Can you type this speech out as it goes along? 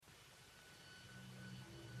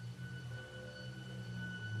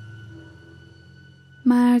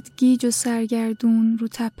مرد گیج و سرگردون رو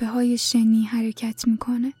تپه های شنی حرکت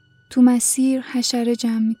میکنه. تو مسیر حشره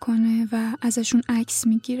جمع میکنه و ازشون عکس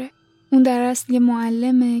میگیره. اون در اصل یه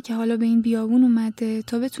معلمه که حالا به این بیابون اومده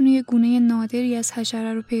تا بتونه یه گونه نادری از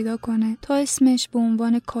حشره رو پیدا کنه تا اسمش به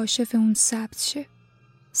عنوان کاشف اون ثبت شه.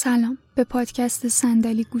 سلام، به پادکست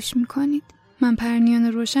صندلی گوش میکنید. من پرنیان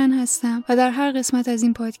روشن هستم و در هر قسمت از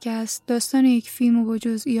این پادکست داستان یک فیلم رو با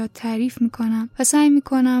جزئیات تعریف میکنم و سعی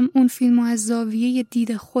میکنم اون فیلم رو از زاویه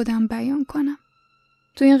دید خودم بیان کنم.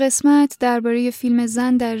 تو این قسمت درباره فیلم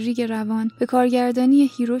زن در ریگ روان به کارگردانی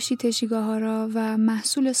هیروشی تشیگاهارا و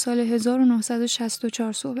محصول سال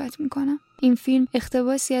 1964 صحبت میکنم. این فیلم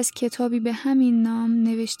اقتباسی از کتابی به همین نام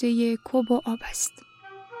نوشته کوبو آب است.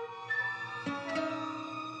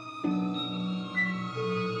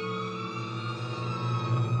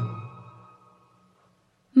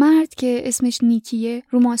 مرد که اسمش نیکیه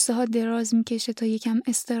رو ماسه ها دراز میکشه تا یکم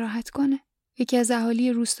استراحت کنه. یکی از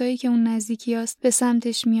اهالی روستایی که اون نزدیکی است به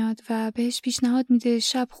سمتش میاد و بهش پیشنهاد میده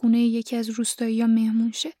شب خونه یکی از روستایی‌ها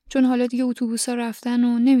مهمون شه، چون حالا دیگه اتوبوسا رفتن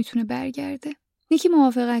و نمیتونه برگرده. نیکی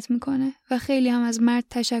موافقت میکنه و خیلی هم از مرد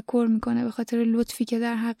تشکر میکنه به خاطر لطفی که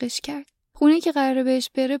در حقش کرد. خونه‌ای که قراره بهش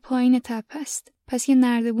بره پایین تپه است، پس یه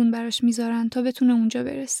نردبون براش میذارن تا بتونه اونجا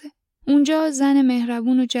برسه. اونجا زن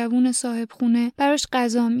مهربون و جوون صاحب خونه براش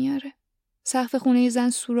غذا میاره. سقف خونه زن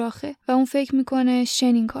سوراخه و اون فکر میکنه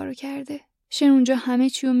شن این کارو کرده. شن اونجا همه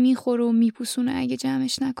چی رو میخوره و میپوسونه اگه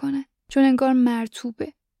جمعش نکنه، چون انگار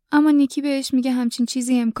مرطوبه. اما نیکی بهش میگه همچین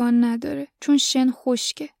چیزی امکان نداره، چون شن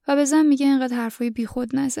خشکه و به زن میگه اینقدر حرفای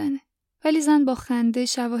بیخود نزنه. ولی زن با خنده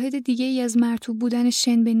شواهد دیگه ای از مرطوب بودن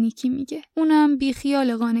شن به نیکی میگه. اونم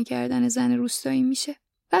بیخیال قانع کردن زن روستایی میشه.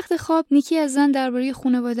 وقت خواب نیکی از زن درباره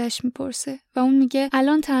خانواده‌اش میپرسه و اون میگه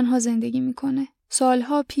الان تنها زندگی میکنه.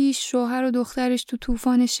 سالها پیش شوهر و دخترش تو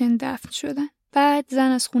طوفان شن دفن شدن. بعد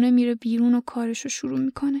زن از خونه میره بیرون و کارشو شروع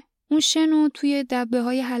میکنه. اون شنو توی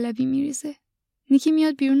دبه‌های حلبی میریزه. نیکی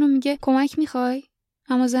میاد بیرون و میگه کمک میخوای؟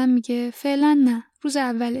 اما زن میگه فعلا نه، روز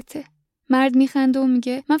اولته. مرد میخنده و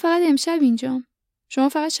میگه من فقط امشب اینجام. شما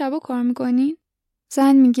فقط شبا کار میکنین؟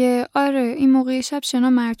 زن میگه آره، این موقع شب شنا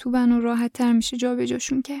مرطوبن و راحت تر میشه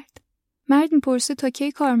جابجاشون کرد. مرد میپرسه تا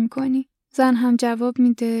کی کار میکنی؟ زن هم جواب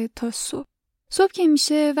میده تا صبح. صبح که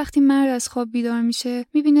میشه، وقتی مرد از خواب بیدار میشه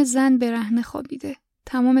میبینه زن برهنه خوابیده.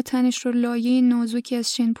 تمام تنش رو لایه نازکی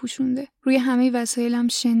از شن پوشونده. روی همه وسایل هم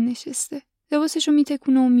شن نشسته. لباسشو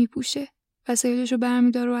میتکونه و میپوشه. وسایلشو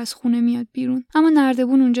برمیداره و از خونه میاد بیرون. اما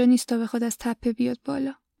نردبون اونجا نیست تا بخواد از تپه بیاد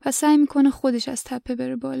بالا. و سعی میکنه خودش از تپه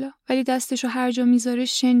بره بالا، ولی دستشو هر جا میذاره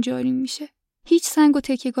شن جاری میشه. هیچ سنگ و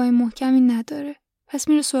تکیه‌گاه محکمی نداره. پس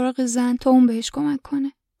میره سراغ زن تا اون بهش کمک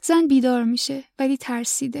کنه. زن بیدار میشه ولی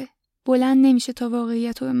ترسیده. بلند نمیشه تا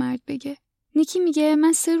واقعیت رو به مرد بگه. نیکی میگه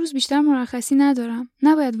من 3 روز بیشتر مرخصی ندارم.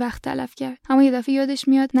 نباید وقت تلف کرد. اما یه دفعه یادش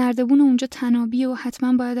میاد نردبون اونجا تنابیه و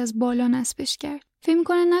حتما باید از بالا نصبش کرد. فکر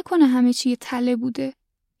میکنه نکنه همه چی تله بوده.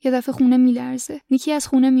 یه دفعه خونه میلرزه. نیکی از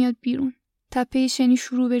خونه میاد بیرون. تپه شنی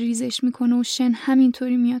شروع به ریزش میکنه و شن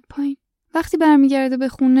همینطوری میاد پایین. وقتی برمیگرده به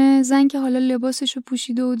خونه، زن که حالا لباسشو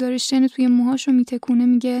پوشیده و داره شن توی موهاشو میتکونه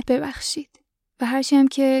میگه ببخشید. و هرچی هم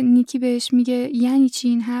که نیکی بهش میگه یعنی چی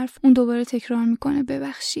این حرف، اون دوباره تکرار میکنه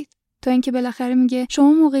ببخشید، تا اینکه بالاخره میگه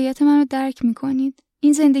شما موقعیت منو درک میکنید.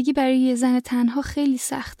 این زندگی برای یه زن تنها خیلی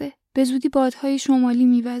سخته. به زودی بادهای شمالی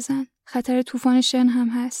میوزن. خطر طوفان شن هم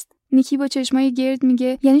هست. نیکی با چشمای گرد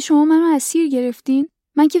میگه یعنی شما منو اسیر گرفتین؟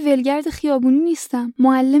 من که ولگرد خیابونی نیستم.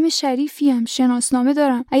 معلم شریفیم، شناسنامه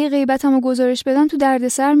دارم. اگه غیبتمو گزارش بدم تو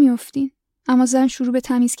دردسر میافتین. اما زن شروع به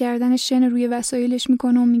تمیز کردن شن روی وسایلش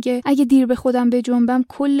میکنه و میگه اگه دیر به خودم بجنبم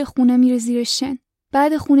کل خونه میره زیر شن.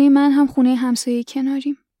 بعد خونه من هم خونه همسایه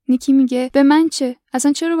کناریم. نیکی میگه به من چه؟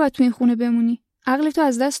 اصلا چرا باید تو این خونه بمونی؟ عقلتو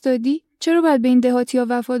از دست دادی؟ چرا باید به این دهاتی‌ها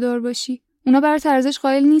وفادار باشی؟ اونا برات ارزش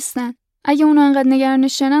قائل نیستن. اگه اونا انقدر نگران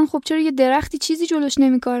شنن، خب چرا یه درختی چیزی جلوش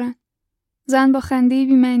نمیکارن؟ زن با خنده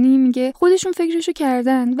بی‌معنی میگه خودشون فکرشو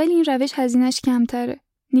کردن، ولی این روش هزینه‌اش کمتره.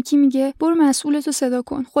 نیکی میگه برو مسئولتو صدا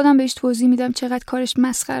کن، خودم بهش توضیح میدم چقدر کارش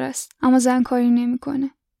مسخره است. اما زن کاری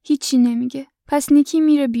نمیکنه. هیچی نمیگه. پس نیکی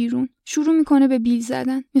میره بیرون، شروع میکنه به بیل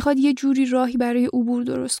زدن. میخواد یه جوری راهی برای عبور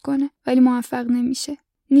درست کنه، ولی موفق نمیشه.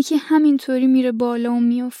 نیکی همینطوری میره بالا و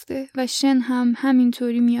میافته و شن هم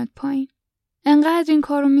همینطوری میاد پایین. انقدر این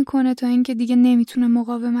کارو میکنه تا اینکه دیگه نمیتونه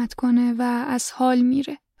مقاومت کنه و از حال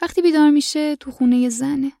میره. وقتی بیدار میشه تو خونه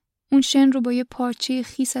زنه. اون شن رو با یه پارچه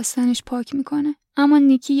خیس از تنش پاک میکنه. اما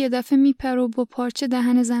نیکی یه دفعه میپره و با پارچه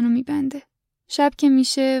دهن زنو میبنده. شب که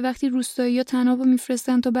میشه، وقتی روستایی‌ها طنابو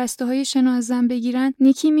میفرستن تا بسته‌های شن از زن بگیرن،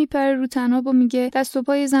 نیکی میپره رو طناب و میگه دست و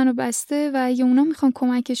پای زنو بسته و اگه اونا میخوان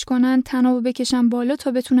کمکش کنن طنابو بکشن بالا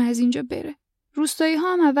تا بتونه از اینجا بره.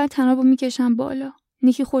 روستایی‌ها هم اول طنابو میکشن بالا.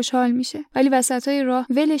 نیکی خوشحال میشه، ولی وسطای راه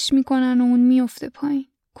ولش میکنن و اون میفته پایین.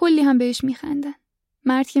 کلی هم بهش میخندن.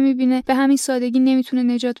 مرد که میبینه به همین سادگی نمیتونه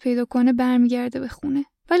نجات پیدا کنه برمیگرده به خونه.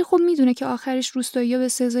 ولی خب میدونه که آخرش روستایی‌ها به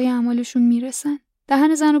سزای اعمالشون میرسن.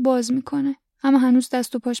 دهن زنو باز میکنه، اما هنوز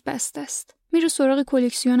دست و پاش بسته است. میره سراغ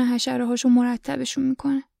کلکسیون حشره‌هاشو مرتبشون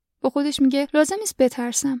میکنه. با خودش میگه لازم نیست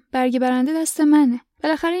بترسم، برگ برنده دست منه.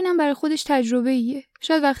 بالاخره اینم برای خودش تجربه‌ایه.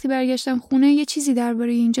 شاید وقتی برگشتم خونه یه چیزی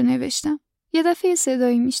درباره اینجا نوشتم. یه دفعه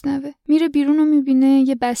صدایی میشنوه. میره بیرون و میبینه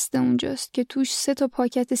یه بسته اونجاست که توش 3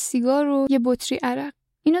 پاکت سیگار و یه بطری عرق.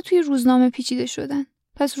 اینا توی روزنامه پیچیده شدن.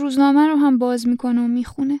 پس روزنامه رو هم باز میکنه و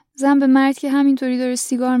میخونه. زن به مرد که همینطوری داره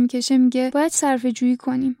سیگار میکشه میگه باید صرفه جویی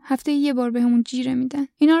کنیم. هفته یه بار بهمون جیره میدن.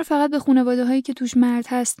 اینا رو فقط به خانواده‌هایی که توش مرد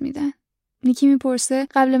هست میدن. نیکی میپرسه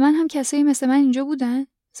قبل من هم کسایی مثل من اینجا بودن؟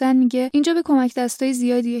 زن میگه اینجا به کمک دستای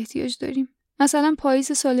زیادی احتیاج داریم. مثلا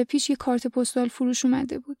پاییز سال پیش یه کارت پستال فروش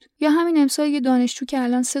اومده بود. یا همین امسال یه دانشجو که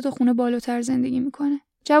الان 3 خونه بالاتر زندگی میکنه.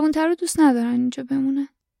 جوان‌تر رو دوست ندارن اینجا بمونن.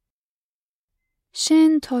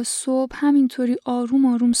 شن تا صبح همینطوری آروم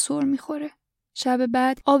آروم سر میخوره. شب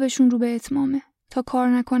بعد آبشون رو به اتمامه. تا کار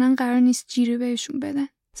نکنن قرار نیست جیره بهشون بدن.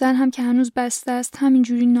 زن هم که هنوز بسته است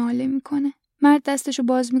همینجوری ناله میکنه. مرد دستشو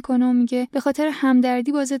باز میکنه و میگه به خاطر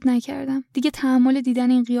همدردی بازت نکردم. دیگه تحمل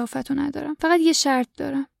دیدن این قیافتو ندارم. فقط یه شرط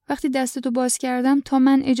دارم. وقتی دستتو باز کردم تا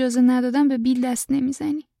من اجازه ندادم به بیل دست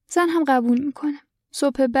نمیزنی. زن هم قبول میکنه.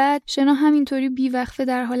 صبح بعد شنا همینطوری بیوقفه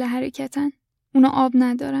در حال حرکتن. اونا آب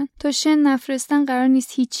ندارن. تا شن نفرستن قرار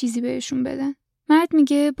نیست هیچ چیزی بهشون بدن. مرد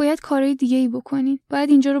میگه باید کارهای دیگه‌ای بکنین. باید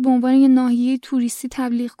اینجا رو به عنوان یه ناحیه توریستی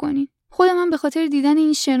تبلیغ کنین. خودم هم به خاطر دیدن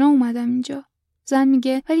این شنا اومدم اینجا. زن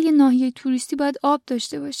میگه ولی یه ناحیه توریستی باید آب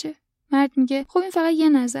داشته باشه. مرد میگه خب این فقط یه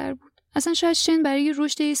نظر بود. اصلا شاید شن برای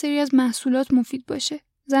رشد یه سری از محصولات مفید باشه.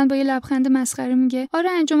 زن با یه لبخند مسخره میگه آره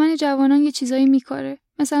انجمن جوانان یه چیزایی میکاره.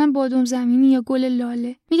 مثلا بادام زمینی یا گل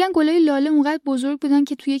لاله. میگن گلای لاله اونقدر بزرگ بودن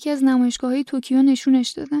که توی یکی از نمایشگاه‌های توکیو نشونش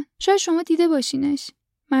دادن. شاید شما دیده باشینش.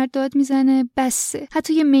 مرد داد میزنه بسه.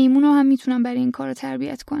 حتی یه میمون رو هم میتونن برای این کارو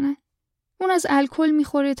تربیت کنن. اون از الکل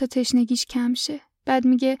میخوره تا تشنگیش کم شه. بعد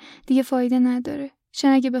میگه دیگه فایده نداره. شن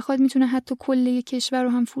اگه بخواد میتونه حتی کل یه کشور رو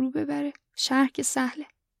هم فرو ببره. شهر که سهله.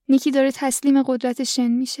 نیکی داره تسلیم قدرت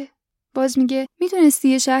شن میشه. باز میگه میدونستی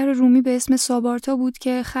یه شهر رومی به اسم سابارتا بود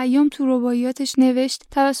که خیام تو رباعیاتش نوشت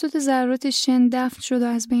توسط ذرات شن دفن شد و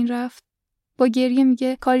از بین رفت. با گریه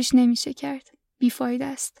میگه کاریش نمیشه کرد. بیفایده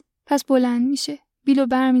است. پس بلند میشه. بیلو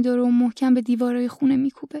برمیداره و محکم به دیوارای خونه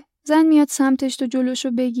میکوبه. زن میاد سمتش تا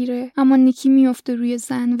جلوشو بگیره اما نیکی میفته روی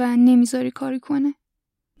زن و نمیذاره کاری کنه.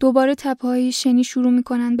 دوباره تپه‌های شنی شروع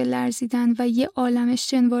میکنن به لرزیدن و یه عالمه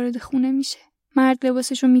شن وارد خونه میشه. مرد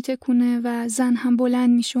لباسشو میتکونه و زن هم بلند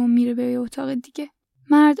میشه و میره به اتاق دیگه.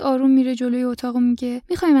 مرد آروم میره جلوی اتاق و میگه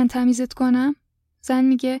میخوای من تمیزت کنم؟ زن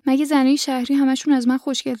میگه مگه زنای شهری همشون از من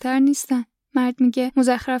خوشگل‌تر نیستن؟ مرد میگه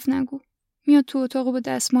مزخرف نگو. میاد تو اتاق و با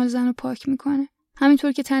دستمال زنو پاک میکنه.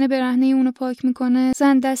 همینطور که تن برهنه اونو پاک میکنه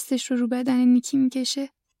زن دستش رو بدن نیکی میکشه.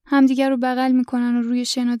 همدیگر رو بغل میکنن و روی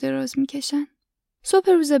شنا دراز میکشن.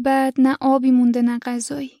 صبح روز بعد نه آبی مونده نه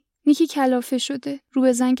غذایی. نیکی کلافه شده. رو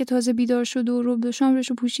به زن که تازه بیدار شده و رب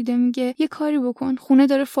شامرشو پوشیده میگه یه کاری بکن. خونه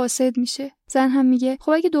داره فاسد میشه. زن هم میگه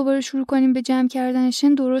خب اگه دوباره شروع کنیم به جمع کردن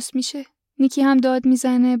شن درست میشه. نیکی هم داد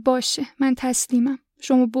میزنه باشه من تسلیمم.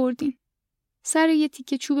 شما بردین. سر یه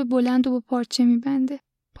تیکه چوب بلند و با پارچه میبنده.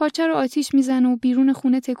 پارچه رو آتیش میزنه و بیرون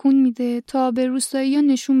خونه تکون میده تا به روستایی‌ها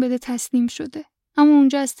نشون بده تسلیم شده. اما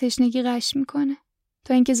اونجا از تشنگی غش میکنه.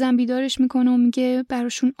 تا اینکه زن بیدارش میکنه و میگه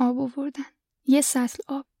براشون آب آوردن. یه سطل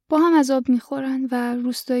آب. با هم از آب میخورن و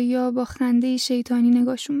روستایی‌ها با خنده شیطانی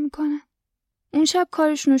نگاهشون میکنن. اون شب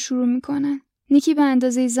کارشون رو شروع میکنن. نیکی به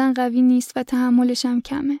اندازه زن قوی نیست و تحملش هم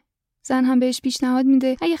کمه. زن هم بهش پیشنهاد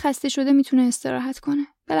میده اگه خسته شده میتونه استراحت کنه.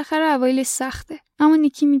 بالاخره اوایلش سخته. اما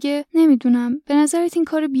نیکی میگه نمیدونم به نظرت این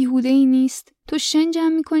کار بیهوده‌ای نیست؟ تو شن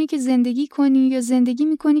جمع میکنی که زندگی کنی یا زندگی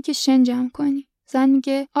میکنی که شن جمع کنی؟ زن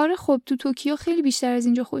میگه آره خب تو توکیو خیلی بیشتر از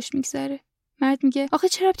اینجا خوش میگذره. مرد میگه آخه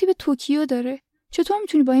چه ربطی به توکیو داره؟ چطور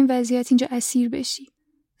میتونی با این وضعیت اینجا اسیر بشی؟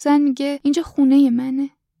 زن میگه اینجا خونه منه.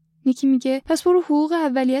 نیکی میگه پس برو حقوق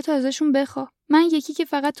اولیت رو ازشون بخوا. من یکی که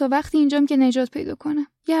فقط تا وقتی اینجام که نجات پیدا کنم.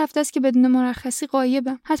 یه هفته است که بدون مرخصی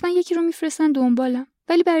غایبم. حتما یکی رو میفرستن دنبالم.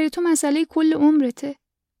 ولی برای تو مسئله کل عمرته.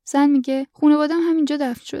 زن میگه خانواده‌ام همینجا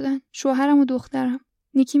دفن شدن. شوهرم و دخترم.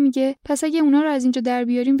 نیکی میگه پس اگه اونا رو از اینجا در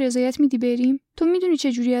بیاریم رضایت میدی بریم؟ تو میدونی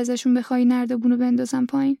چه جوری ازشون بخوای نردبونو بندازم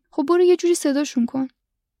پایین. خب برو یه جوری صداشون کن.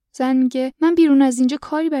 زن میگه من بیرون از اینجا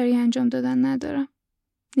کاری برای انجام دادن ندارم.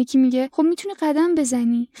 نیکی میگه خب میتونی قدم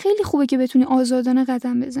بزنی. خیلی خوبه که بتونی آزادانه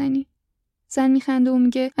قدم بزنی. زن میخنده و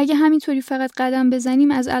میگه اگه همینطوری فقط قدم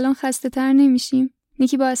بزنیم از الان خسته تر نمیشیم.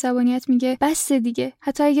 نیکی با عصبانیت میگه بس دیگه،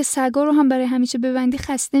 حتی اگه سگا رو هم برای همیشه ببندی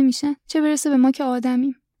خسته میشن، چه برسه به ما که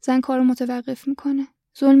آدمیم. زن کارو متوقف میکنه.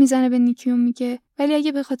 زل میزنه به نیکی و میگه ولی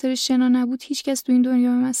اگه به خاطر شنا نبود هیچکس تو این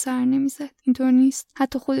دنیا به من سر نمیزد. اینطور نیست،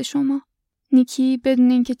 حتی خود شما. نیکی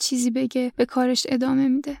بدون اینکه چیزی بگه به کارش ادامه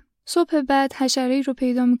میده. صبح بعد حشره‌ای رو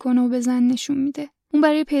پیدا میکنه و به زن نشون میده. اون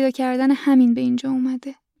برای پیدا کردن همین به اینجا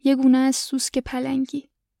اومده. یه گونه از سوسک پلنگی.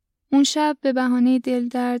 اون شب به بهانه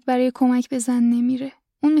دلدرد برای کمک به زن نمیره.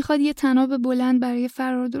 اون میخواد یه طناب بلند برای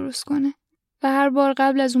فرار درست کنه و هر بار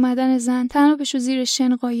قبل از اومدن زن طنابشو زیر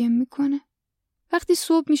شن قایم میکنه. وقتی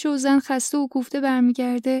صبح میشه و زن خسته و کوفته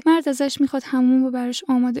برمیگرده، مرد ازش میخواد حموم رو براش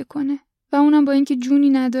آماده کنه و اونم با اینکه جونی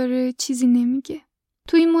نداره چیزی نمیگه.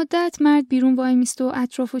 تو این مدت مرد بیرون وای میسته و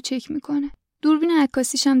اطرافو چک میکنه. دوربین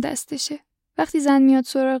عکاسیش هم دستشه. وقتی زن میاد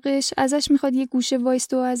سراغش، ازش میخواد یه گوشه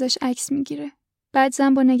وایسته و ازش عکس میگیره. بعد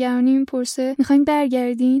زن با نگرانی میپرسه میخواین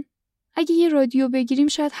برگردین؟ اگه یه رادیو بگیریم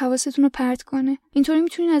شاید حواستون رو پرت کنه. اینطوری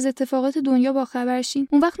میتونین از اتفاقات دنیا باخبر شین.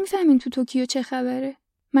 اون وقت میفهمین تو توکیو چه خبره.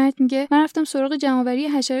 مرد میگه من رفتم سراغ جمع‌آوری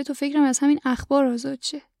حشره تو فکرم از همین اخبار آزاد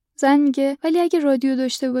شه. زن میگه ولی اگه رادیو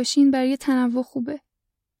داشته باشین برای تنوع خوبه.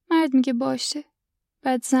 مرد میگه باشه.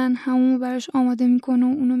 بعد زن همون براش آماده میکنه و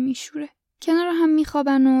اونو میشوره. کنار هم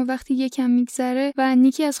میخوابن و وقتی یکم میگذره و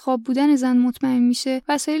نیکی از خواب بودن زن مطمئن میشه،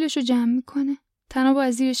 وسایلشو جمع میکنه. طنابو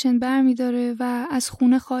از زیر شن برمیداره و از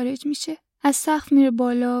خونه خارج میشه. از سقف میره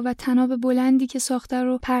بالا و طناب بلندی که ساخته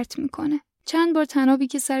رو پرت میکنه. چند بار طنابی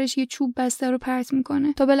که سرش یه چوب بسته رو پرت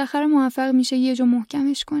میکنه تا بالاخره موفق میشه یه جا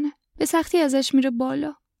محکمش کنه. به سختی ازش میره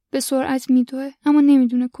بالا. به سرعت میدوه اما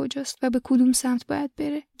نمیدونه کجاست و به کدوم سمت باید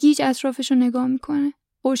بره. گیج اطرافشو نگاه میکنه.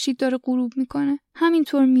 خورشید داره غروب میکنه.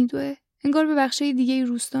 همینطور میدوه. انگار به بخشای دیگه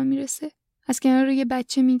روستا میرسه. از کنار یه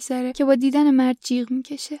بچه میگذره که با دیدن مرد جیغ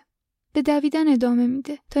میکشه. به دویدن ادامه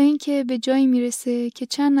میده تا اینکه به جایی میرسه که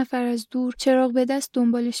چند نفر از دور چراغ به دست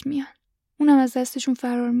دنبالش میان. اونم از دستشون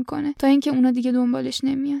فرار میکنه تا اینکه اونا دیگه دنبالش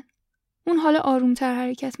نمیان. اون حالا آرومتر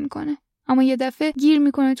حرکت میکنه اما یه دفعه گیر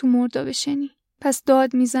میکنه تو مرداب شنی. پس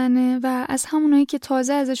داد میزنه و از همونایی که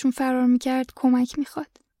تازه ازشون فرار میکرد کمک میخواد.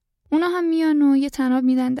 اونا هم میان و یه طناب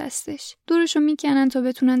میدن دستش. دورشو میکنن تا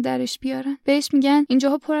بتونن درش بیارن. بهش میگن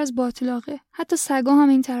اینجاها پر از باطلاقه. حتی سگا هم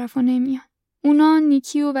این طرفا نمیان. اونا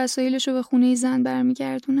نیکی و وسایلشو به خونه زن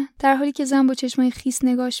برمیگردونن در حالی که زن با چشمای خیس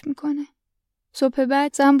نگاش میکنه. صبح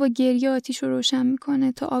بعد زن با گریه آتیشو روشن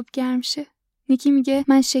میکنه تا آب گرم شه. نیکی میگه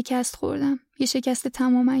من شکست خوردم. یه شکست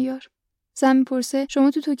تمام عیار. زن میپرسه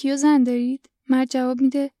شما تو توکیو زن دارید؟ مرد جواب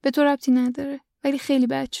میده به تو ربطی نداره. ولی خیلی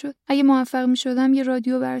بد شد. اگه موفق میشدم یه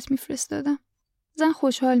رادیو برات میفرستادم. زن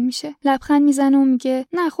خوشحال میشه. لبخند میزنه و میگه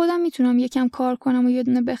نه خودم میتونم یکم کار کنم و یه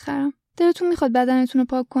دونه بخرم. دلتون میخواد بدنتون رو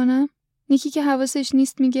پاک کنم؟ نیکی که حواسش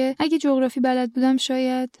نیست میگه اگه جغرافی بلد بودم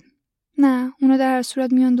شاید. نه، اونا در هر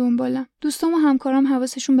صورت میان دنبالم. دوستام و همکارام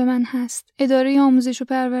حواسشون به من هست. اداره آموزش و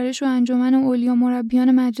پرورش و انجمن اولیا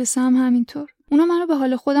مربیان مدرسه هم همینطور. اونا منو به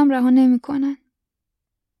حال خودم رها نمیکنن.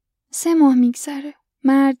 3 ماه میگذره.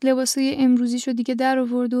 مرد لباسای امروزیشو دیگه در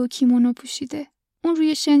آورده و کیمونو پوشیده. اون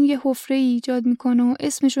روی شن یه حفره ایجاد میکنه و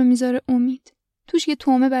اسمشو میذاره امید. توش یه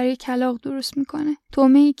طعمه برای کلاغ درست میکنه.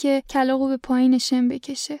 طعمه‌ای که کلاغو به پایین شن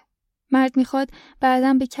بکشه. مرد میخواد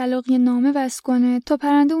بعداً به کلاغ یه نامه وصل کنه تا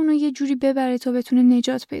پرنده اونو یه جوری ببره تا بتونه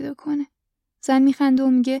نجات پیدا کنه. زن میخنده و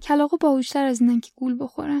میگه کلاغا باهوش‌تر از اینن که گول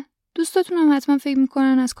بخورن. دوستاتون هم حتما فکر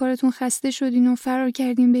میکنن از کارتون خسته شدین و فرار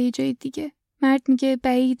کردین به یه جای دیگه. مرد میگه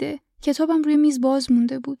بعیده. کتابم روی میز باز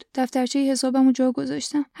مونده بود. دفترچه حسابمو جا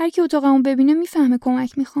گذاشتم. هر کی اتاقمو ببینه میفهمه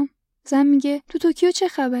کمک میخوام. زن میگه تو توکیو چه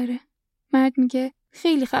خبره؟ مرد میگه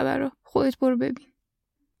خیلی خبره. خودت برو ببین.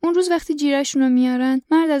 اون روز وقتی جیره‌شون رو میارن،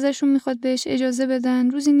 مرد ازشون میخواد بهش اجازه بدن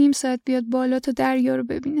روزی نیم ساعت بیاد بالا تا دریا رو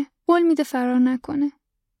ببینه. قول میده فرار نکنه.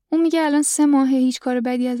 اون میگه الان 3 ماهه هیچ کار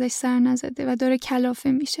بدی ازش سر نزده و داره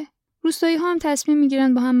کلافه میشه. روستایی‌ها هم تصمیم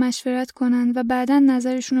میگیرن با هم مشورت کنن و بعداً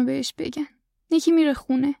نظرشون رو بهش بگن. نیکی میره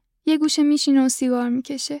خونه. یه گوشه میشینه و سیگار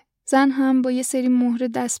میکشه. زن هم با یه سری مهر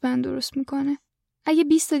دستبند درست میکنه. اگه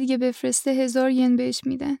 20 تا دیگه بفرسته 1000 ین بهش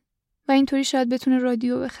میدن و اینطوری شاید بتونه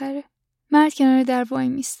رادیو بخره. مرد کنار در وای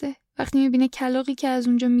میسته. وقتی میبینه کلاغی که از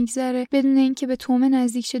اونجا میگذره بدون اینکه به طعمه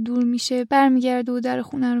نزدیک شه دور میشه، برمیگرده و در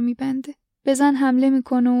خونه رو میبنده. به زن حمله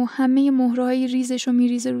میکنه و همه مهرهای ریزشو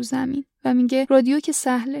میریزه رو زمین و میگه رادیو که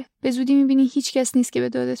سهله. به زودی میبینی هیچ کس نیست که به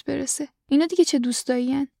دادت برسه. اینا دیگه چه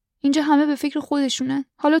دوستایین؟ اینجا همه به فکر خودشونن.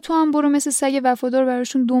 حالا تو هم برو مثل سگ وفادار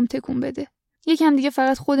براشون دم تکون بده. یکم دیگه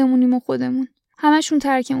فقط خودمونیم و خودمون. همشون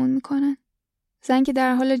ترکمون میکنن. زن که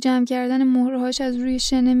در حال جمع کردن مهرهاش از روی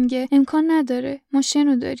شنه میگه امکان نداره، ما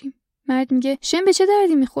شنو داریم. مرد میگه شن به چه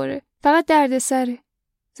دردی میخوره؟ فقط دردسره.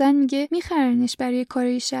 زن میگه میخرنش برای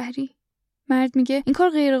کارهای شهری. مرد میگه این کار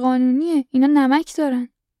غیر قانونیه، اینا نمک دارن.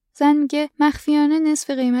 زن میگه مخفیانه نصف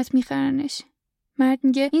قیمت میخرنش. مرد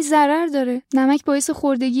میگه این ضرر داره، نمک باعث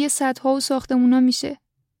خوردگی سدها و ساختمونا میشه.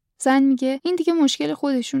 زن میگه این دیگه مشکل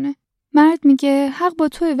خودشونه. مرد میگه حق با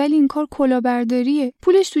توئه، ولی این کار کلاهبرداریه،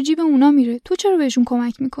 پولش تو جیب اونا میره، تو چرا بهشون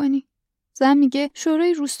کمک میکنی؟ زن میگه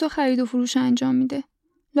شورای روستا خرید و فروش انجام میده،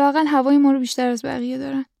 لااقل هوای ما رو بیشتر از بقیه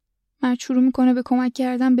دارن. مرد شروع میکنه به کمک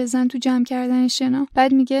کردن به زن تو جمع کردن شنا.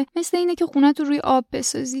 بعد میگه مثل اینه که خونه تو روی آب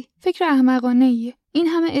بسازی. فکر احمقانه ایه. این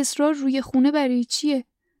همه اصرار روی خونه برای چیه؟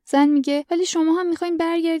 زن میگه ولی شما هم میخواین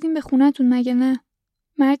برگردین به خونه‌تون مگه نه؟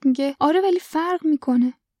 مرد میگه آره ولی فرق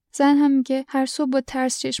میکنه. زن هم میگه هر صبح با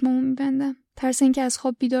ترس چشمامو میبندم، ترس اینکه از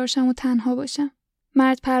خواب بیدار شم و تنها باشم.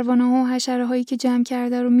 مرد پروانه‌ها و حشره‌هایی که جمع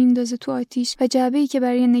کرده رو میندازه تو آتیش و جعبه‌ای که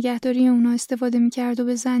برای نگهداری اونا استفاده میکرد و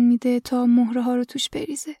به زن میده تا مهره‌ها رو توش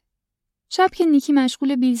بریزه. شب که نیکی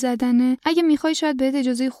مشغول بیل زدنه، اگه میخوای شاید بهت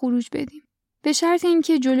اجازه خروج بدیم، به شرط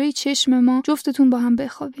اینکه جلوی چشم ما جفتتون با هم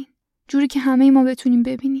بخوابین، جوری که همه ما بتونیم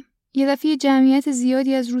ببینیم. یه دفعه جمعیت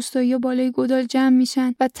زیادی از روستایی‌ها بالای گودال جمع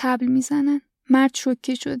میشن و طبل میزنن. مرد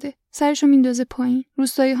شوکه شده، سرشو میندازه پایین.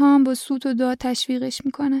 روستایی‌ها هم با سوت و داد تشویقش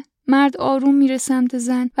میکنن. مرد آروم میره سمت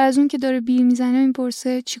زن و از اون که داره بیل میزنه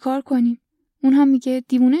میپرسه چیکار کنیم؟ اون هم میگه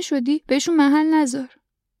دیوونه شدی؟ بهشون محل نذار.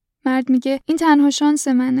 مرد میگه این تنها شانس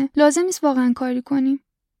منه، لازم نیست واقعا کاری کنیم.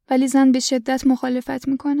 ولی زن به شدت مخالفت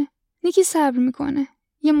میکنه. نیکی صبر میکنه.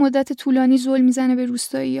 یه مدت طولانی زل میزنه به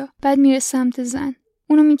روستایی‌ها، بعد میره سمت زن.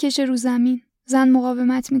 اونو میکشه رو زمین. زن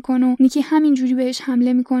مقاومت میکنه و نیکی همینجوری بهش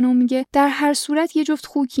حمله میکنه و میگه در هر صورت یه جفت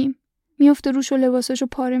خوکیم. میفته روش و لباساشو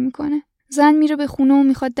پاره میکنه. زن میره به خونه و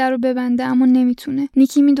میخواد درو ببنده اما نمیتونه.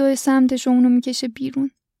 نیکی میدوه سمتش و اونو میکشه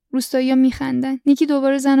بیرون. روستایی‌ها میخندن. نیکی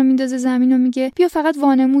دوباره زنو میندازه زمین و میگه بیا فقط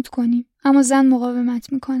وانمود کنیم، اما زن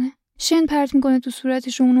مقاومت میکنه. شن پرت میکنه تو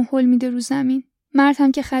صورتش و اونو هل میده رو زمین. مرد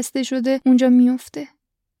هم که خسته شده اونجا میفته.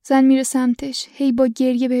 زن میره سمتش، هی با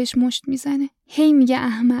گریه بهش مشت میزنه، هی میگه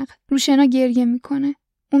احمق. روشنا گریه میکنه.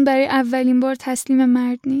 اون برای اولین بار تسلیم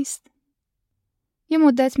مرد نیست. یه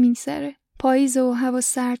مدت میگذره. پاییزه و هوا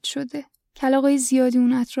سرد شده. کلاغای زیادی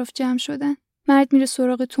اون اطراف جمع شدن. مرد میره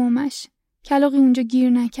سراغ تومش. کلاغی اونجا گیر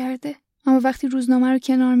نکرده، اما وقتی روزنامه رو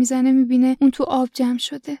کنار میزنه میبینه اون تو آب جمع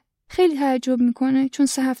شده. خیلی تعجب میکنه چون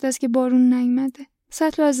 3 هفته است که بارون نیومده.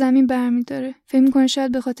 سطل از زمین برمیداره. فکر میکنه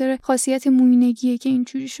شاید به خاطر خاصیت موینگیه که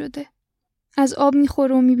اینجوری شده. از آب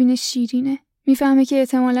میخوره و میبینه شیرینه. میفهمه که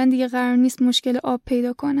احتمالاً دیگه قرار نیست مشکل آب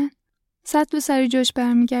پیدا کنن. سطل سر جاش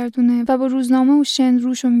برمیگردونه و با روزنامه و شن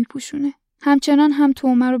روشو میپوشونه. همچنان هم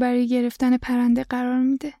تومه رو برای گرفتن پرنده قرار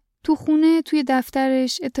میده. تو خونه توی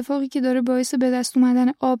دفترش اتفاقی که داره باعث به دست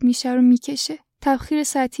اومدن آب میشه رو میکشه. تبخیر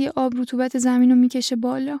سطحی آب رطوبت زمین رو میکشه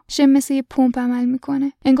بالا. شن مثل یه پمپ عمل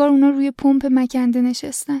میکنه. انگار اونا روی پمپ مکنده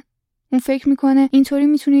نشستن. اون فکر میکنه اینطوری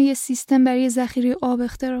میتونه یه سیستم برای ذخیره آب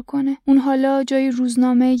اختراع کنه. اون حالا جای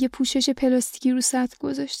روزنامه یه پوشش پلاستیکی رو سطح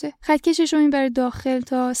گذاشته. خطکشش رو میبره داخل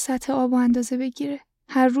تا سطح آب رو اندازه بگیره.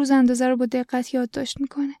 هر روز اندازه رو با دقت یادداشت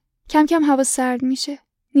میکنه. کم کم هوا سرد میشه.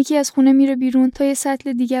 نیکی از خونه میره بیرون تا یه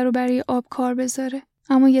سطل دیگر رو برای آب کار بذاره.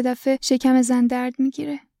 اما یه دفعه شکم زن درد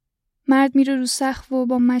میگیره. مرد میره رو سقف و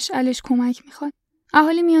با مشعلش کمک میخواد.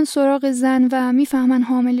 اهالی میان سراغ زن و میفهمن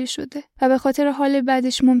حامله شده و به خاطر حال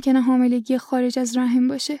بعدش ممکنه حاملگی خارج از رحم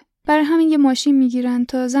باشه. برای همین یه ماشین میگیرن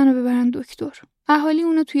تا زن رو ببرن دکتر. اهالی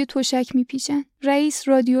اونو توی تشک میپیچن. رئیس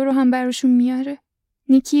رادیو رو هم براشون میاره.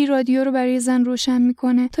 نیکی رادیو رو برای زن روشن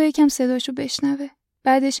میکنه تا یکم صداشو بشنوه.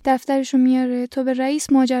 بعدش دفترشو میاره تا به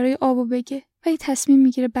رئیس ماجرای آبو بگه و یه تصمیم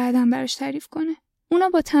میگیره بعداً براش تعریف کنه. اونا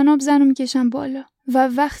با طناب زنو میکشن بالا و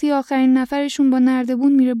وقتی آخرین نفرشون با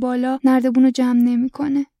نردبون میره بالا، نردبونو جمع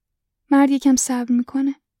نمیکنه. مرد یکم صبر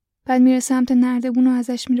میکنه. بعد میره سمت نردبون و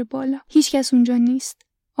ازش میره بالا. هیچ کس اونجا نیست.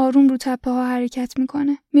 آروم رو تپه ها حرکت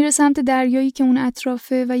میکنه. میره سمت دریایی که اون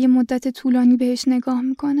اطرافه و یه مدت طولانی بهش نگاه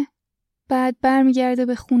میکنه. بعد برمیگرده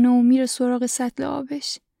به خونه و میره سراغ سطل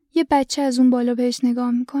آبش. یه بچه از اون بالا بهش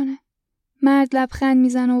نگاه میکنه. مرد لبخند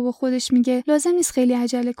میزنه و با خودش میگه لازم نیست خیلی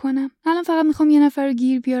عجله کنم. الان فقط میخوام یه نفر رو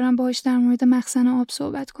گیر بیارم باهاش در مورد مخزن آب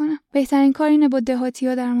صحبت کنم. بهترین کار اینه با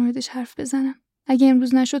دهاتی‌ها در موردش حرف بزنم. اگه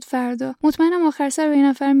امروز نشد فردا، مطمئنم آخر سر به این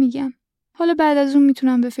نفر میگم. حالا بعد از اون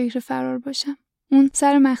میتونم به فکر فرار باشم. اون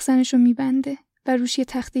سر مخزنشو میبنده و روش یه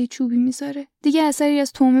تخته چوبی میذاره. دیگه اثری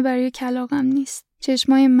از تومه برای کلاغم نیست.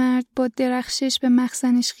 چشمای مرد با درخشش به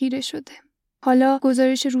مخزنش خیره شده. حالا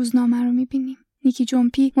گزارش روزنامه رو میبینیم. نیکی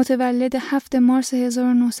جومپی متولد 7 مارس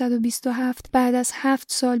 1927 بعد از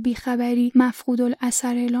 7 سال بیخبری مفقود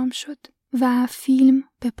الاثر اعلام شد و فیلم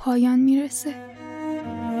به پایان میرسه.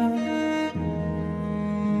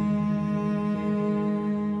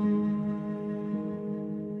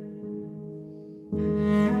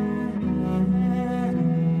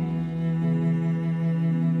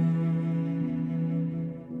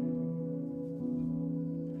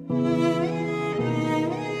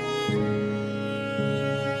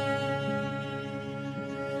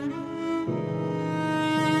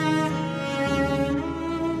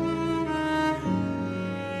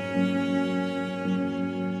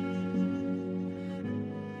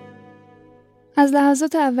 از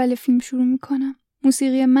لحظات اول فیلم شروع میکنم.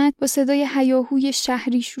 موسیقی متن با صدای هیاهوی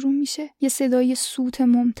شهری شروع میشه، یه صدای سوت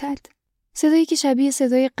ممتد، صدایی که شبیه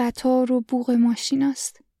صدای قطار و بوق ماشین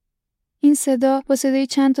است. این صدا با صدای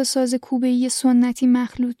چند تا ساز کوبه‌ای سنتی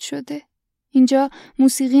مخلوط شده. اینجا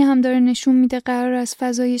موسیقی هم داره نشون میده قرار از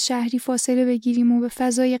فضای شهری فاصله بگیریم و به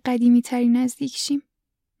فضای قدیمی تری نزدیک شیم.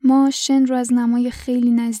 ما شن رو از نمای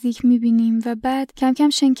خیلی نزدیک میبینیم و بعد کم کم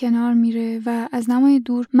شن کنار میره و از نمای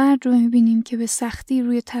دور مرد رو میبینیم که به سختی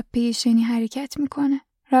روی تپه شنی حرکت میکنه.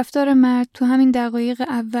 رفتار مرد تو همین دقایق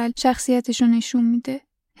اول شخصیتش رو نشون میده.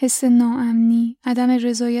 حس ناامنی، عدم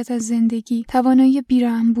رضایت از زندگی، توانایی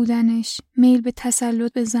بی‌رحم بودنش، میل به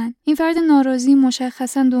تسلط به زن. این فرد ناراضی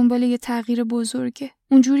مشخصاً دنبال یه تغییر بزرگه.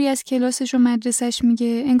 اونجوری از کلاسش و مدرسش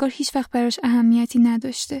میگه انگار هیچ وقت براش اهمیتی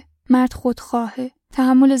نداشته. مرد خودخواهه،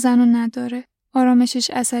 تحمل زنو نداره، آرامشش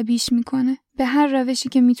عصبیش میکنه، به هر روشی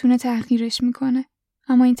که میتونه تحقیرش میکنه.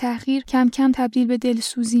 اما این تحقیر کم کم تبدیل به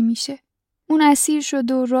دلسوزی میشه. اون اسیر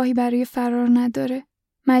شده و راهی برای فرار نداره.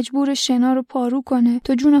 مجبور شنا رو پارو کنه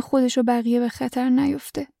تا جون خودش و بقیه به خطر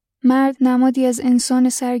نیفته. مرد نمادی از انسان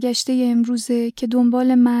سرگشته امروزه که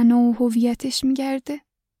دنبال معنا و هویتش میگرده.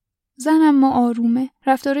 زن اما آرومه،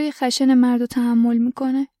 رفتارهای خشن مرد رو تحمل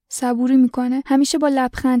میکنه، صبوری میکنه، همیشه با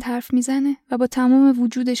لبخند حرف میزنه و با تمام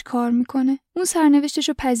وجودش کار میکنه. اون سرنوشتش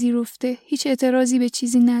رو پذیرفته، هیچ اعتراضی به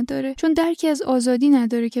چیزی نداره، چون درکی از آزادی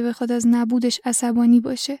نداره که بخواد از نبودش عصبانی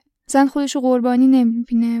باشه. زن خودشو قربانی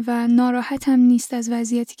نمیبینه و ناراحت هم نیست از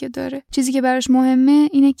وضعیتی که داره. چیزی که براش مهمه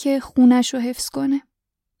اینه که خونش رو حفظ کنه.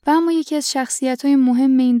 و اما یکی از شخصیت‌های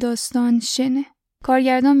مهم این داستان شنه.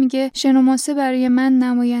 کارگردان میگه شن و ماسه برای من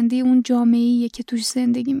نماینده اون جامعه‌ایه که توش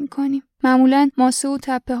زندگی میکنیم. معمولاً ماسه و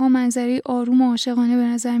تپه ها منظره آروم و عاشقانه به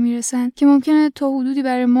نظر میرسن که ممکنه تا حدودی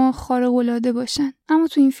برای ما خارق‌العاده باشن. اما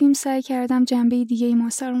تو این فیلم سعی کردم جنبه دیگه ای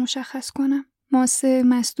ماسه رو مشخص کنم. ماسه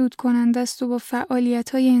مسدود کننده است و با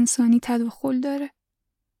فعالیت‌های انسانی تداخل داره.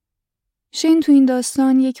 شن تو این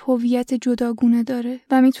داستان یک هویت جداگونه داره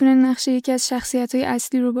و میتونه نقش یکی از شخصیت‌های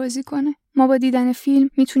اصلی رو بازی کنه. ما با دیدن فیلم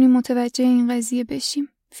میتونیم متوجه این قضیه بشیم.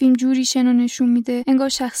 فیلم جوری شن رو نشون میده انگار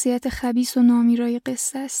شخصیت خبیث و نامیرای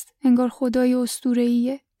قصه است. انگار خدای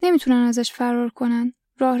اسطوره‌ایه. نمیتونن ازش فرار کنن.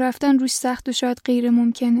 راه رفتن روش سخت و شاید غیر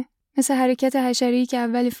ممکنه. مثل حرکت حشره‌ای که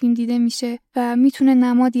اول فیلم دیده میشه و میتونه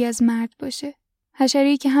نمادی از مرد باشه.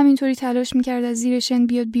 حشره‌ای که همینطوری تلاش میکرد از زیر شن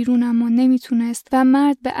بیاد بیرون اما نمیتونست و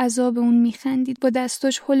مرد به عذاب اون میخندید، با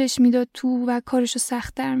دستاش هلش میداد تو و کارشو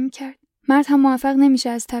سخت‌تر میکرد. مرد هم موفق نمیشه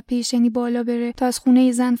از تپه شنی بالا بره تا از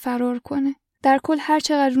خونه زن فرار کنه. در کل هر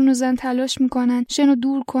چقدر اون و زن تلاش میکنن شنو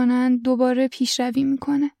دور کنن، دوباره پیشروی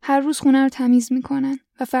میکنه. هر روز خونه رو تمیز میکنن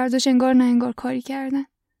و فرداش انگار نه انگار کاری کردن.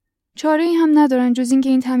 چاره‌ای هم ندارن جز اینکه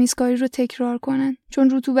این تمیزکاری رو تکرار کنن، چون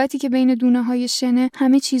رطوبتی که بین دونه‌های شنه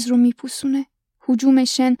همه چیز رو میپوسونه. هجوم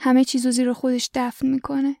شن همه چیز رو زیر خودش دفن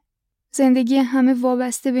میکنه. زندگی همه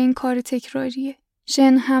وابسته به این کار تکراریه.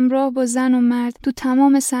 شن همراه با زن و مرد تو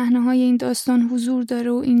تمام صحنه‌های این داستان حضور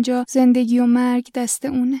داره و اینجا زندگی و مرگ دست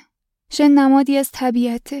اونه. شن نمادی از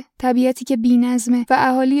طبیعتی که بی‌نظمه و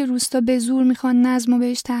اهالی روستا به زور میخوان نظم رو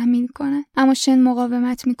بهش تحمیل کنن، اما شن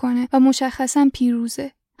مقاومت میکنه و مشخصاً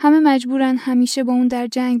پیروزه. همه مجبورن همیشه با اون در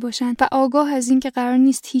جنگ باشن و آگاه از این که قرار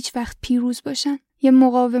نیست هیچ وقت پیروز باشن. یه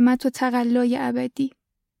مقاومت و تقلای ابدی.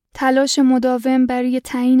 تلاش مداوم برای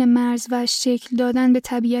تعیین مرز و شکل دادن به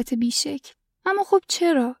طبیعت بیشکل. اما خب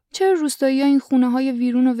چرا روستایی‌ها این خونه‌های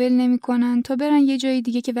ویرون رو ول نمی‌کنن تا برن یه جای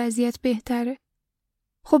دیگه که وضعیت بهتره؟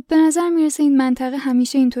 خب به نظر میرسه این منطقه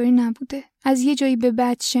همیشه اینطوری نبوده. از یه جایی به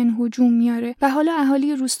بعد شن هجوم میاره و حالا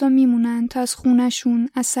اهالی روستا میمونن تا از خونه‌شون،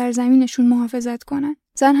 از سرزمینشون محافظت کنن.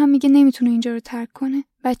 زن هم میگه نمیتونه اینجا رو ترک کنه.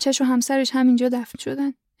 بچه‌ش و همسرش هم اینجا دفن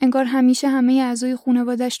شدن. انگار همیشه همه اعضای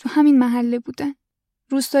خانواده‌اش تو همین محله بودن.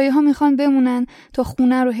 روستایی‌ها میخوان بمونن تا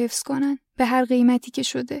خونه رو حفظ کنن به هر قیمتی که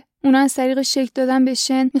شده. اونا از طریق شکل دادن به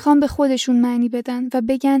شن میخوان به خودشون معنی بدن و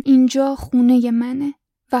بگن اینجا خونه منه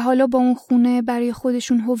و حالا با اون خونه برای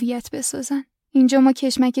خودشون هویت بسازن. اینجا ما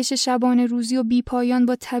کشمکش شبانه روزی و بیپایان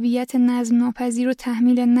با طبیعت نظم ناپذیر و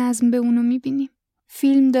تحمیل نظم به اونو میبینیم.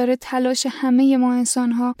 فیلم داره تلاش همه ما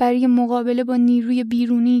انسان‌ها برای مقابله با نیروی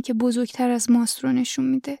بیرونی که بزرگتر از ماست رو نشون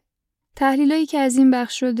میده. تحلیلایی که از این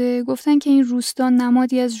بخش شده گفتن که این روستا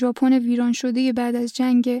نمادی از ژاپن ویران شده بعد از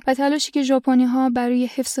جنگ و تلاشی که ژاپنی‌ها برای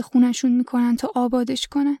حفظ خونشون میکنن تا آبادش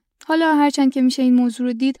کنن. حالا هرچند که میشه این موضوع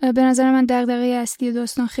رو دید، به نظر من دغدغه اصلی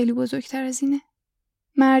داستان خیلی بزرگتر از اینه.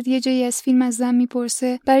 مرد یه جایی از فیلم از زن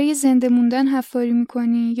میپرسه برای زنده موندن حفاری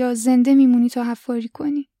میکنی یا زنده میمونی تا حفاری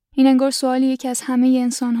کنی؟ این انگار سوالیه که از همه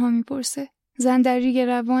انسان‌ها میپرسه. زن در ریگ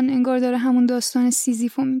روان انگار داره همون داستان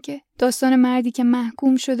سیزیفو میگه. داستان مردی که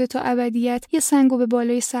محکوم شده تا ابدیت یه سنگو به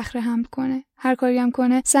بالای صخره حمل کنه. هر کاری هم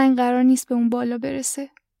کنه سنگ قرار نیست به اون بالا برسه.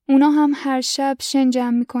 اونا هم هر شب شن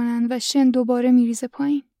جمع میکنن و شن دوباره میریزه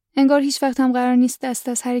پایین. انگار هیچ وقت هم قرار نیست دست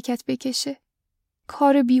از حرکت بکشه.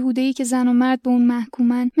 کار بیهوده‌ای که زن و مرد به اون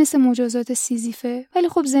محکومن مثل مجازات سیزیفه. ولی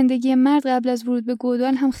خب زندگی مرد قبل از ورود به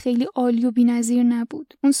گودال هم خیلی عالی و بی‌نظیر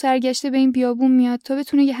نبود. اون سرگشته به این بیابون میاد تا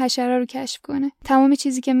بتونه یه حشره رو کشف کنه. تمام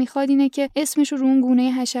چیزی که میخواد اینه که اسمش رو اون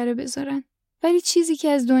گونه حشره بذارن. ولی چیزی که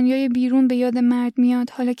از دنیای بیرون به یاد مرد میاد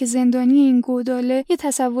حالا که زندانی این گوداله یه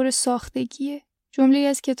تصور ساختگیه. جمله‌ای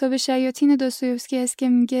از کتاب شیاطین داستایوفسکی است که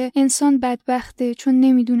میگه انسان بدبخته چون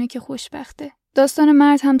نمیدونه که خوشبخته. داستان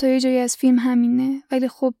مرد هم تا یه جایی از فیلم همینه، ولی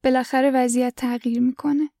خب بالاخره وضعیت تغییر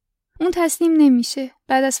میکنه. اون تسلیم نمیشه.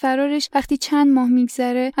 بعد از فرارش وقتی چند ماه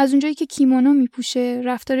میگذره از اونجایی که کیمونو میپوشه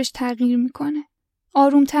رفتارش تغییر میکنه.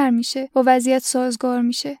 آرومتر میشه، با وضعیت سازگار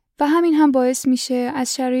میشه و همین هم باعث میشه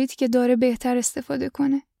از شرایطی که داره بهتر استفاده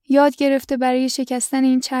کنه. یاد گرفته برای شکستن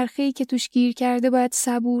این چرخه‌ای که توش گیر کرده باید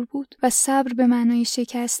صبور بود و صبر به معنای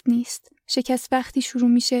شکست نیست. شکست وقتی شروع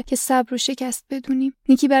میشه که صبر رو شکست بدونیم.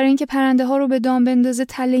 نیکی برای اینکه پرنده ها رو به دام بندازه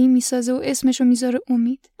تله‌ای میسازه و اسمش رو میذاره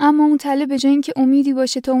امید. اما اون تله به جای اینکه امیدی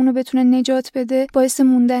باشه تا اونو بتونه نجات بده باعث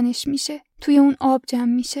موندنش میشه. توی اون آب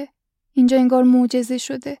جمع میشه. اینجا انگار معجزه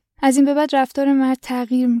شده. از این به بعد رفتار مرد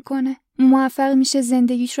تغییر میکنه. موفق میشه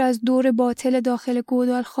زندگیش رو از دور باطل داخل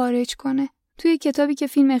گودال خارج کنه. توی کتابی که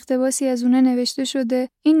فیلم اقتباسی از اونه نوشته شده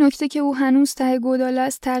این نکته که او هنوز ته گودال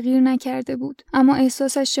است تغییر نکرده بود، اما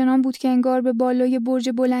احساسش چنان بود که انگار به بالای برج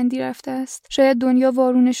بلندی رفته است. شاید دنیا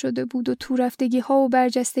وارونه شده بود و تو رفتگی ها و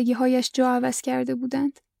برجستگی هایش جا عوض کرده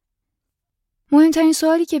بودند. مهمترین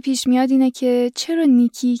سوالی که پیش میاد اینه که چرا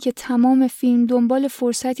نیکی که تمام فیلم دنبال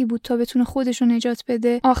فرصتی بود تا بتونه خودش رو نجات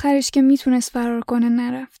بده آخرش که میتونست فرار کنه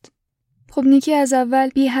نرفت؟ خب نیکی از اول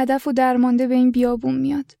بی هدف و درمانده به این بیابون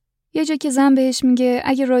میاد. یه جا که زن بهش میگه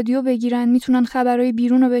اگه رادیو بگیرن میتونن خبرهای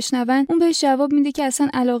بیرون رو بشنون، اون بهش جواب میده که اصلا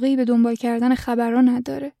علاقه‌ای به دنبال کردن خبرها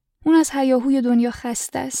نداره. اون از هیاهوی دنیا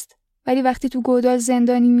خسته است. ولی وقتی تو گودال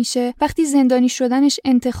زندانی میشه، وقتی زندانی شدنش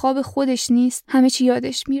انتخاب خودش نیست، همه چی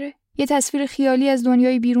یادش میره. یه تصویر خیالی از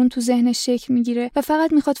دنیای بیرون تو ذهنش شکل میگیره و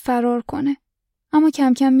فقط میخواد فرار کنه. اما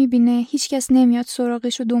کم کم میبینه هیچکس نمیاد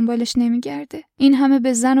سراغش و دنبالش نمیگرده. این همه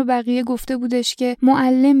به زن و بقیه گفته بودش که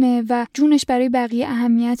معلمه و جونش برای بقیه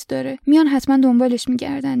اهمیت داره. میان حتما دنبالش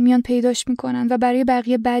میگردن، میان پیداش میکنن و برای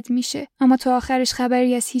بقیه بد میشه. اما تا آخرش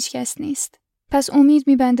خبری از هیچکس نیست. پس امید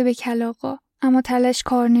میبنده به کلاغا، اما تلاش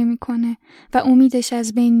کار نمیکنه و امیدش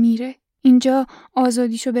از بین میره. اینجا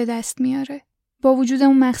آزادیشو به دست میاره. با وجود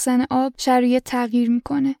اون مخزن آب شرایط تغییر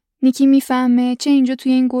میکنه. نیکی میفهمه چه اینجا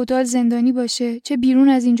توی این گودال زندانی باشه، چه بیرون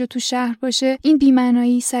از اینجا تو شهر باشه، این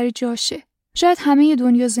بی‌معنایی سر جاشه. شاید همه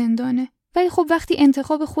دنیا زندانه، ولی خب وقتی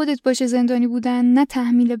انتخاب خودت باشه زندانی بودن نه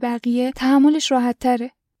تحمیل بقیه، تحملش راحت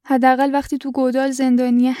تره. حداقل وقتی تو گودال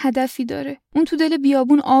زندانی هدفی داره. اون تو دل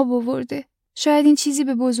بیابون آب آورده. شاید این چیزی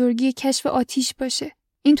به بزرگی کشف آتیش باشه.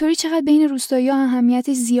 اینطوری چقدر بین روستایی‌ها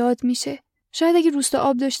اهمیتش زیاد میشه. شاید اگه روستا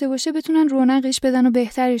آب داشته باشه بتونن رونقش بدن و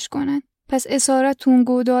بهترش کنن. پس اسارت تو اون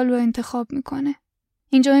گودال رو انتخاب میکنه.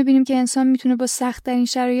 اینجا میبینیم که انسان میتونه با سخت ترین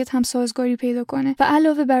شرایط هم سازگاری پیدا کنه و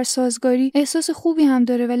علاوه بر سازگاری احساس خوبی هم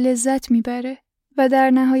داره و لذت میبره. و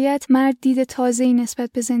در نهایت مرد دید تازه‌ای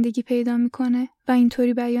نسبت به زندگی پیدا میکنه و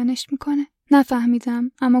اینطوری بیانش میکنه.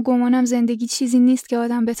 نفهمیدم، اما گمانم زندگی چیزی نیست که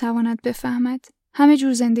آدم بتواند بفهمد. همه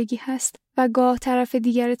جور زندگی هست و گاه طرف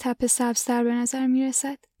دیگر تپه سبزتر به نظر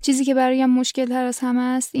میرسد. چیزی که برایم مشکل تر از همه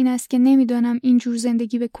است این است که نمیدانم این جور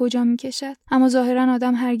زندگی به کجا میکشد، اما ظاهرا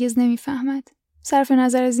آدم هرگز نمیفهمد. صرف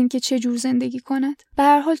نظر از این که چه جور زندگی کند. به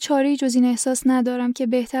هر حال چاره‌ای جز این احساس ندارم که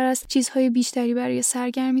بهتر است چیزهای بیشتری برای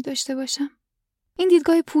سرگرمی داشته باشم. این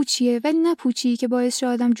دیدگاه پوچیه، ولی نه پوچی که باعث شه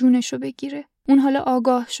آدم جونش رو بگیره. اون حالا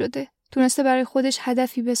آگاه شده. تونسته برای خودش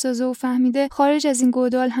هدفی بسازه و فهمیده خارج از این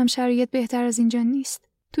گودال هم شرایط بهتر از اینجا نیست.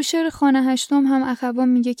 تو شعر خانه هشتم هم اخوان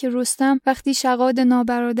میگه که رستم وقتی شغاد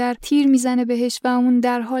نابرادر تیر میزنه بهش و اون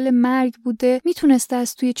در حال مرگ بوده میتونسته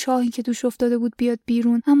از توی چاهی که توش افتاده بود بیاد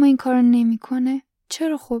بیرون، اما این کارو نمیکنه.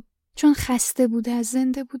 چرا؟ خب چون خسته بوده از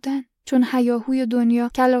زنده بودن، چون هیاهوی دنیا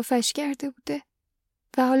کلافش کرده بوده.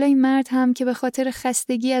 و حالا این مرد هم که به خاطر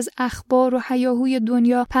خستگی از اخبار و هیاهوی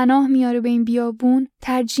دنیا پناه میاره به این بیابون،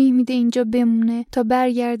 ترجیح میده اینجا بمونه تا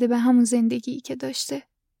برگرده به همون زندگی که داشته.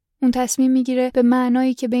 اون تصمیم میگیره به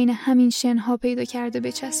معنایی که بین همین شنها پیدا کرده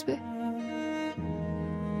بچسبه.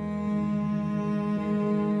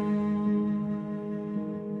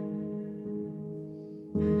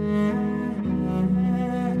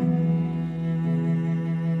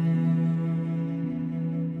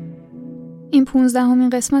 این 15مین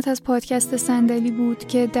قسمت از پادکست صندلی بود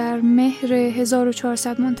که در مهر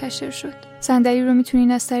 1400 منتشر شد. صندلی رو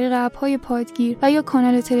میتونید از طریق اپ‌های پادگیر و یا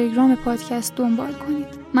کانال تلگرام پادکست دنبال کنید.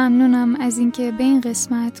 ممنونم از اینکه به این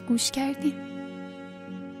قسمت گوش کردید.